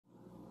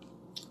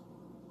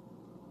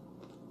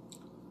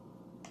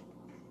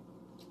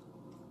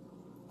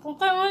Kung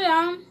kayo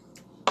lang,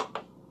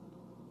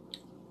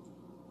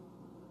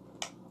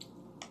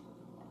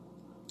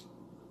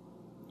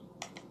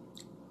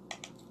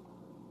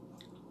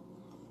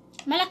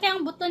 malaki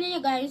ang buto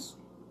niya guys.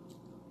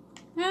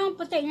 Ang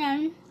puti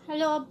niyan.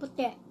 Hello,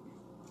 puti.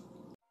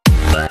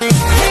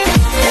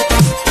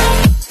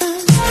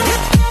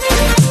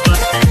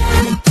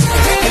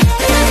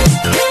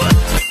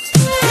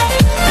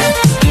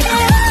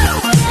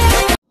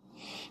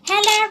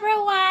 Hello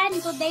everyone!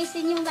 Good day sa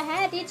inyong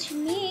lahat. It's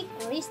me,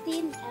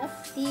 Christine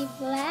FT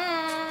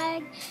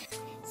Vlog.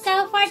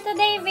 So for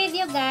today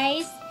video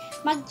guys,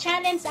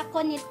 mag-challenge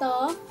ako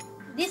nito.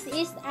 This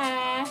is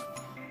a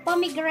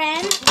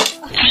pomegranate.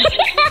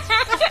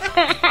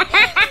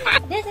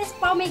 This is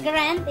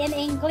pomegranate in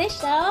English,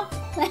 so.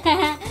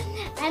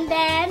 And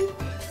then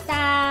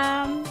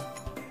sa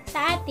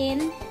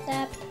atin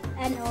sa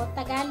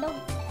Tagalog,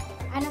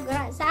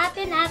 sa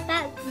atin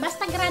ata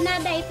basta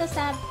Granada ito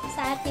sa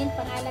atin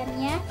pangalan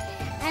niya.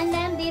 And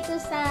then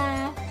dito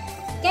sa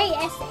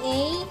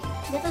KSA,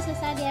 dito sa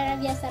Saudi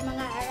Arabia, sa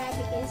mga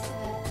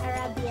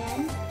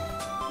Arabian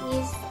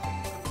is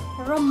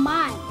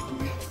Roman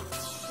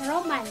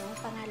ang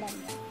pangalan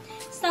niya.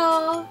 So,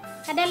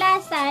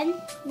 kadalasan,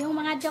 yung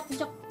mga joke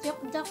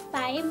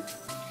time,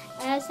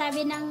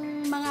 sabi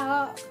ng mga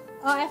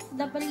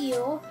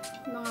OFW,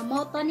 mga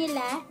motto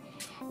nila,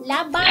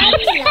 laban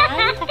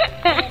lang,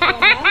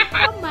 walang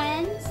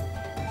comments,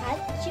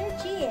 at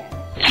cheer.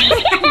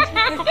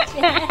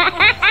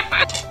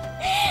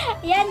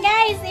 Yan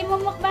guys,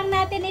 imumukbang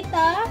natin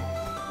ito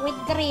with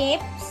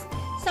grapes.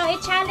 So,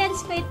 i-challenge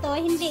ko ito,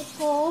 hindi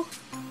ko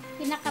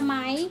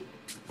pinakamay.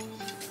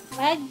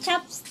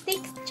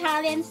 Mag-chopstick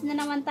challenge na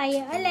naman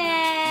tayo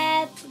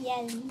ulit.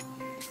 Yan.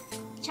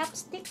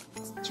 Chopstick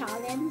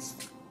challenge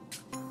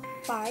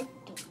part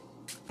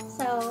 2.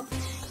 So,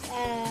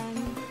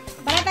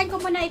 balatan ko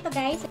muna ito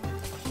guys.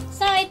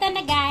 So, ito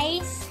na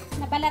guys.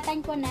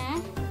 Nabalatan ko na.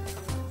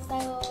 So,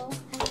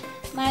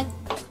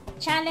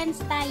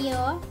 mag-challenge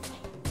tayo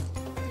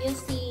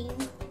using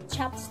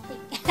chopstick.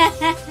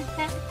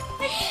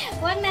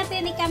 Huwag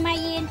natin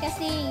ikamayin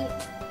kasi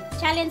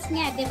challenge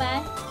nga, di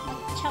ba?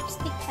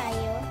 Chopstick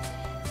tayo.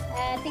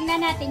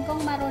 Tingnan natin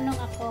kung marunong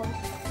ako.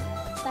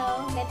 So,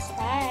 let's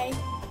start.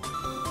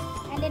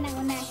 Alin ang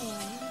unahin?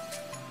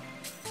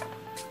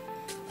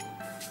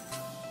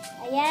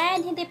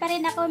 Ayan, hindi pa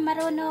rin ako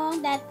marunong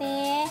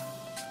dati.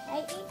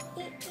 Ay!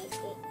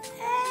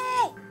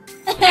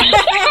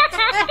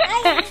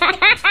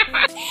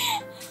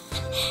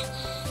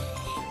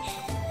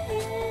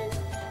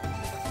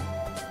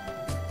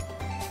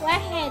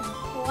 Wahed.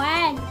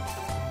 One.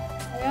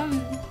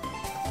 Ayun.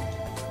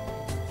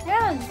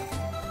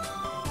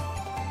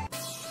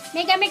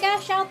 Mega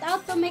shout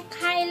out to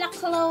Makayla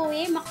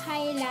Chloe.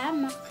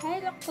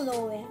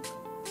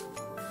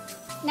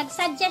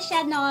 Nagsuggest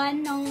siya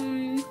nung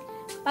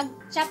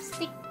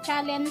pag-chopstick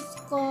challenge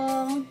ko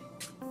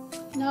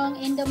nung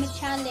Indomie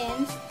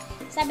challenge.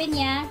 Sabi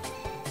niya,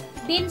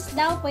 beans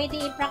daw pwede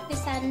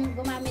i-practicean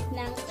gumamit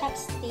ng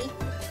chopstick.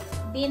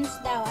 Beans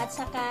daw. At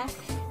saka,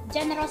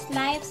 generous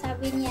life,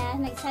 sabi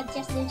niya,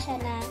 nag-suggest din siya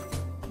na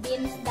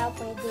beans daw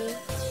pwede.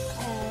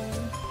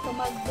 Kung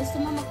gusto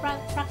mo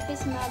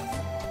mag-practice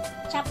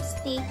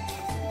mag-chopstick,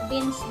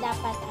 beans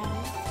dapat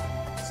ang.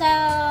 So,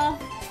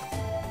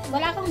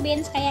 wala akong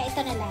beans, kaya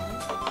ito na lang.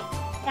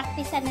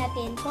 Practicean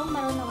natin kung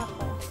marunong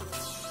ako.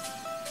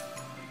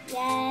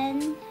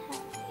 Yan.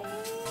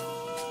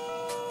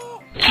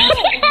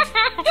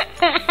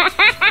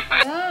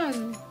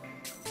 Yun.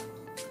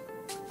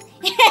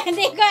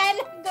 Hindi ko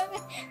alam kung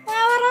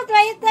mawarot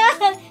ba ito?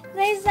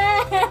 Sa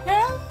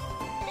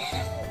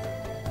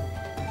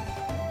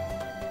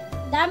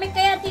dami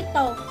kaya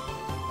dito.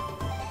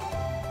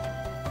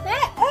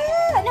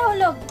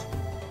 Nahulog.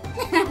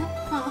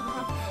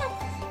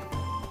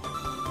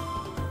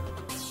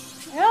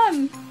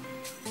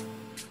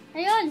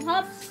 Ayun,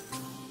 hops.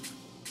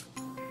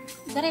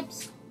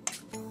 Grapes.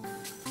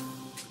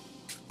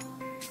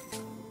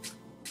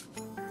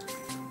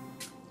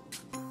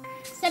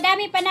 Sa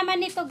dami pa naman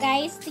nito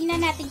guys,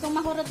 tingnan natin kung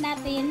mahurot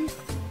natin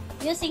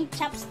using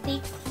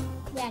chopstick.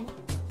 Yan.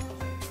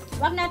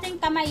 Huwag natin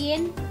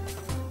kamayin.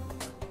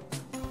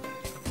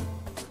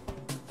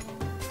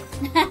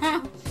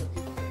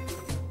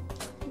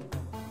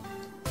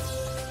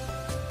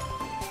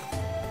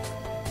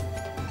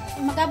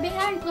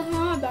 Magabihan ko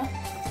nga ba?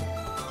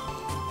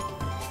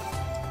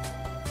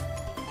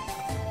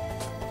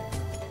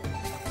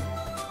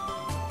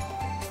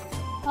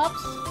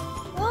 Hops.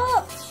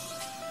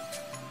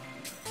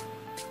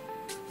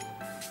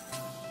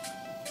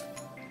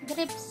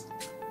 Grips.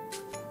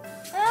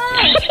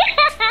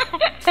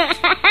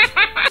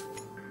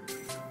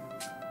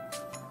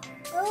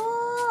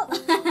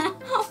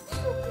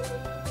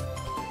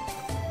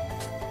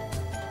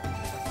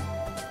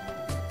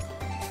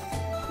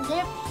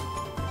 Grips.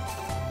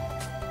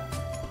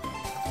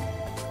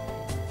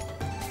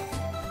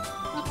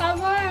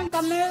 Nakawa ang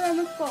camera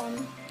ng phone.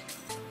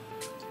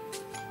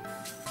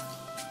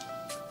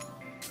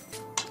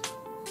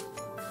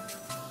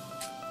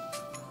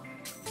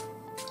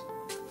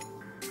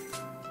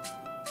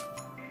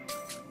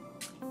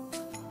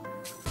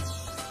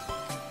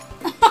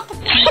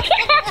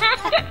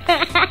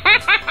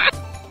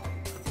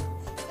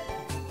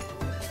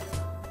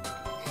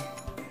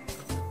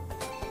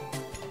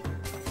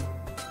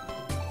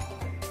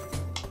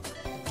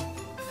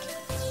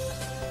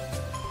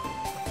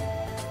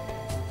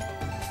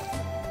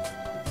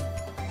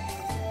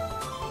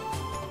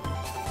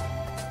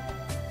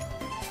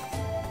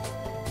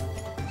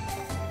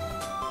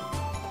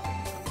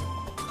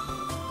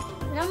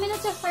 Ilang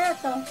minutes na kaya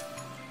to?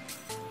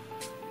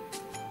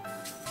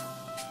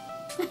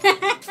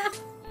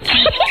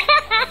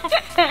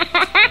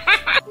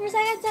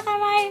 Masakit sa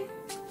kamay.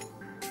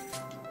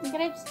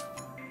 Grapes.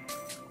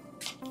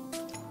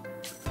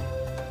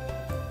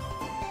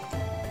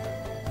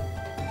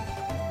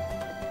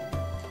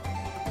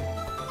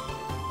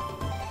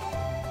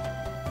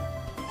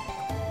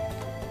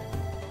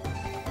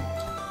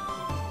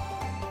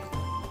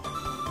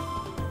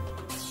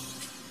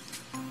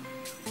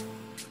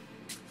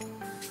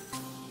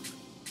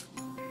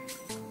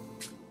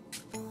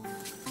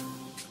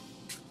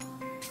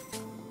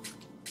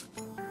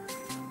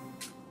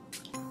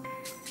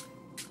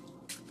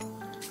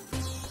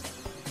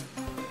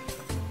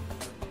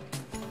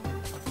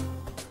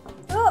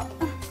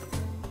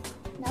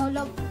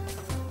 Nahulog.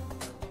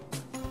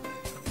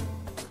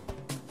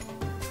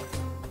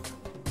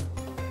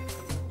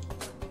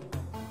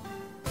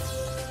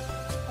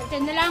 Pagka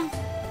na lang.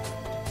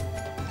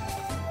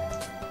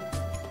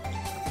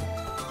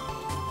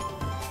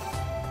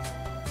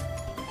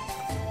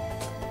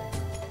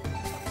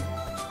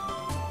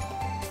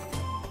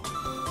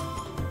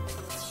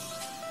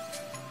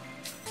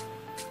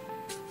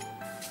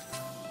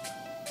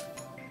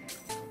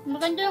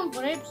 Maganda yung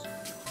grapes.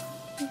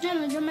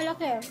 Medyo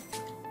malaki.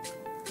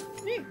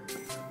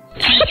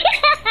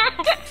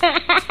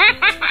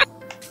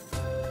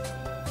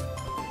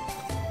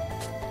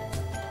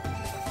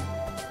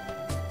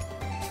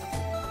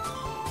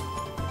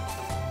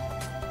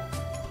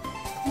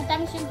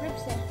 Matamis yung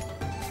grapes eh.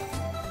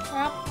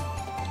 Sarap.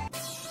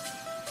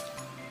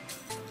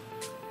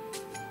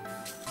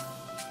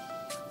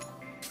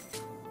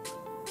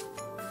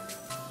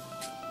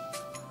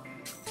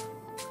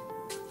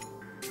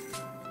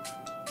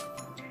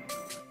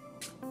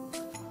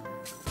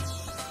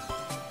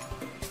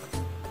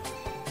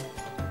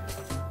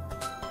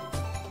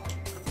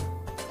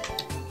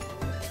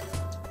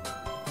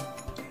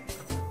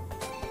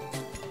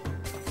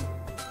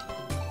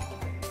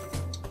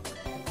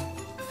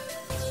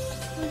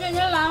 Konti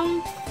na lang.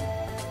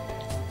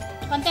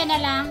 Konti na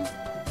lang.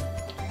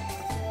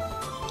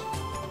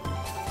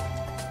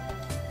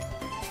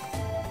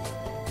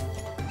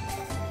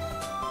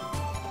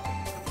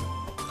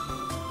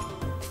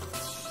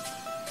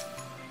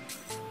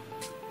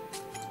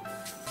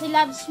 He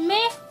loves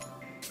me.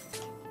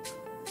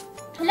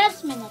 He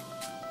loves me not.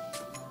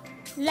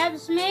 He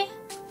loves me.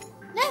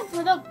 No,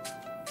 look.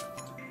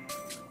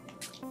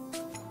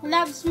 He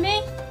loves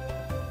me.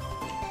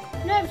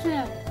 Loves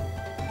me.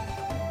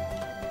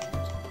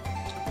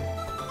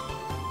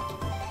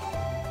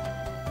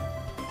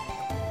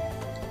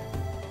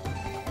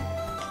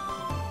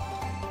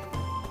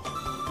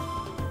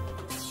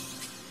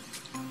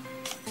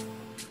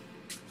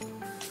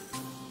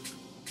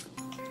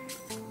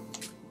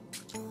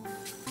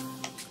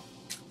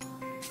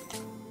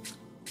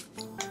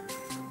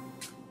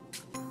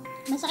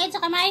 Masakit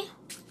sa kamay?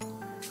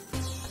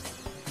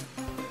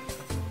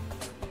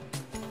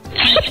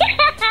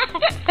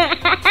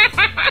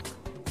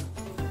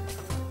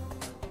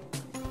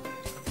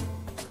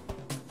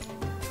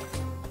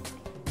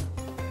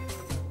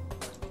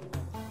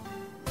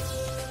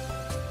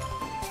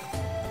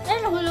 Ay,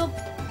 nahulog.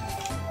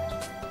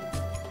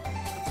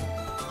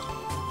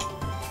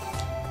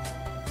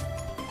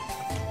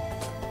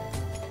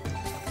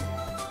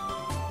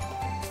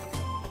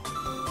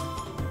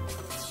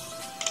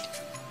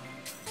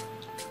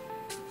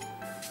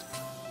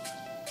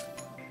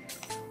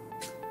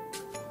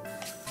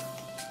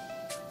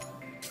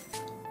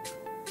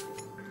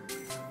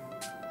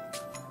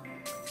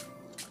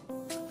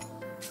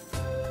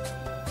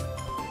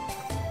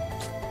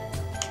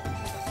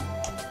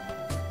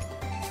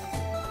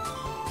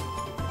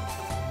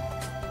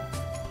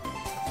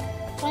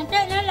 Konti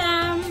na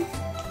lang.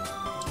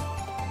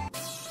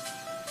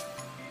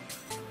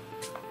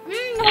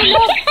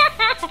 Nahulog.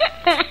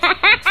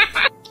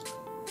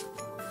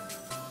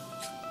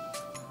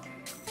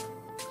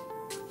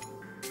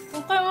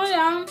 Okay mo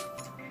lang.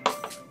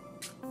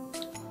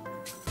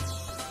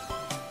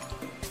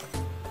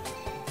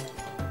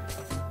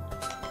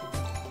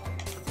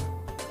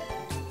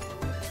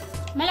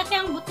 Malaki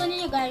ang buto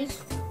niya,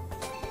 guys.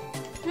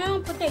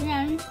 Ang puti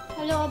niyan.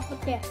 Halo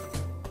puti.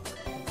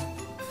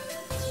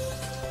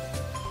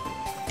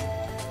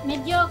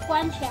 Medyo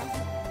kwan siya.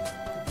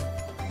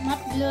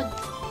 Not blood.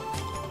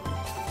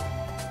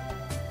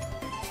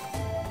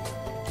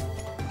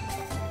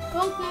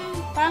 Kung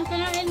parang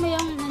kinain mo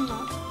yung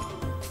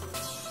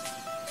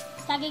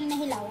saging na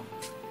hilaw.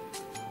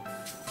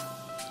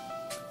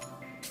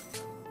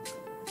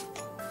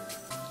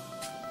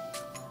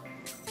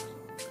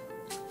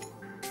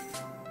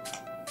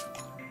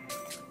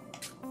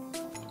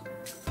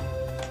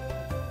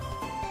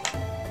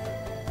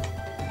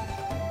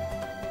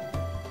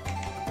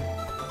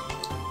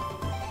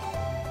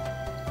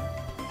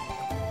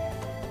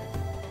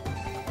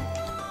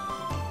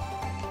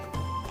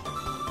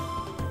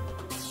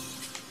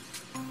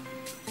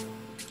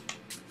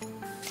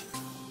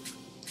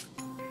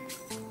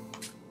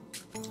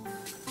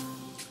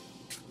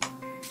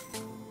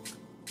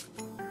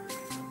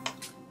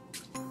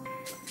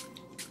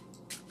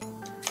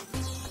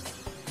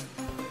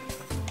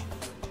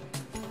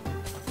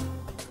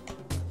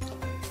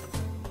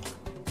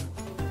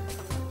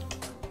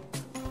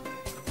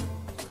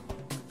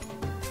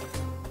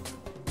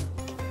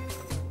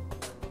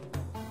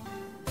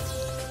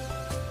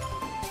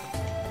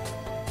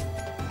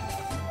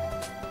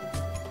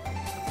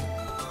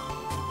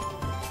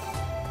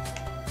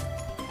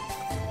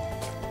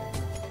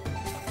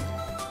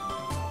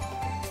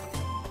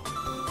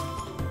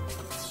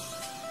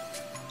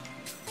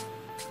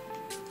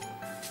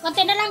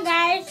 Konti na lang,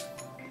 guys.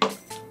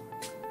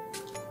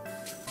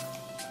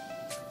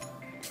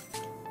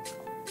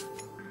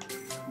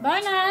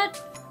 Banat!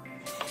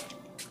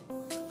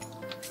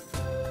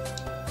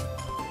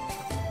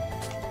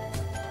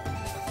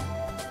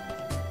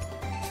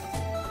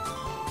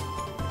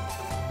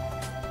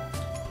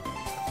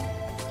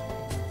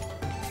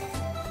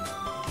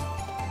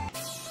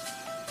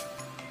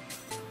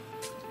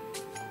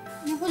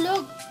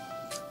 Nahulog.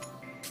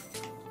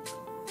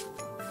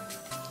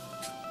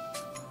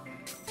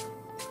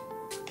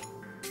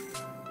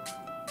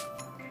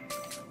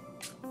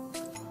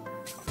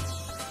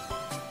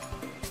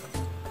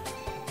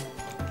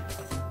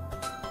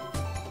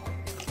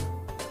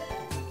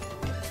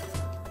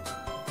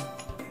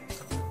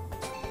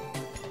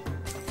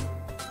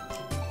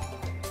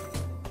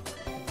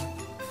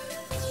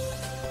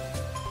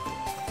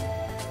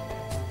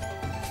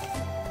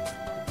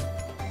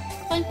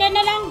 Konti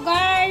na lang,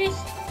 guys.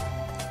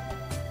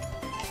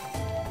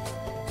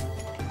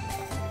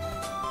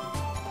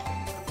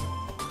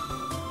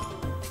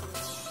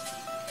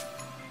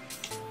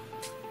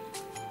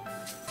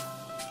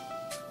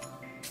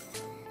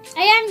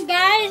 Ayan,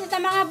 guys, sa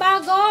mga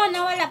bago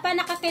na wala pa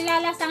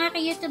nakakilala sa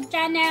aking YouTube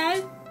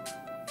channel,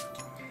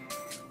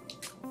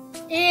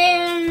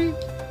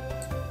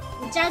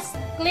 just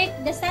click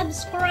the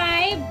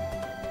subscribe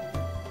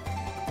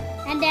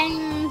and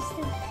then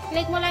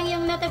click mo lang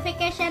yung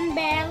notification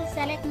bell,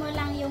 select mo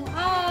lang yung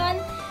all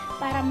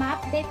para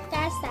ma-update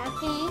ka sa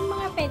aking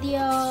mga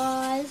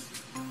videos.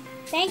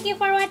 Thank you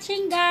for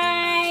watching,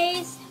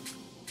 guys.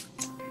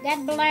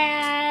 God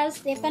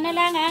bless. Ito na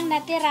lang ang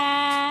natira.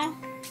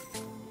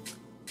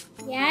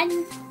 Yan.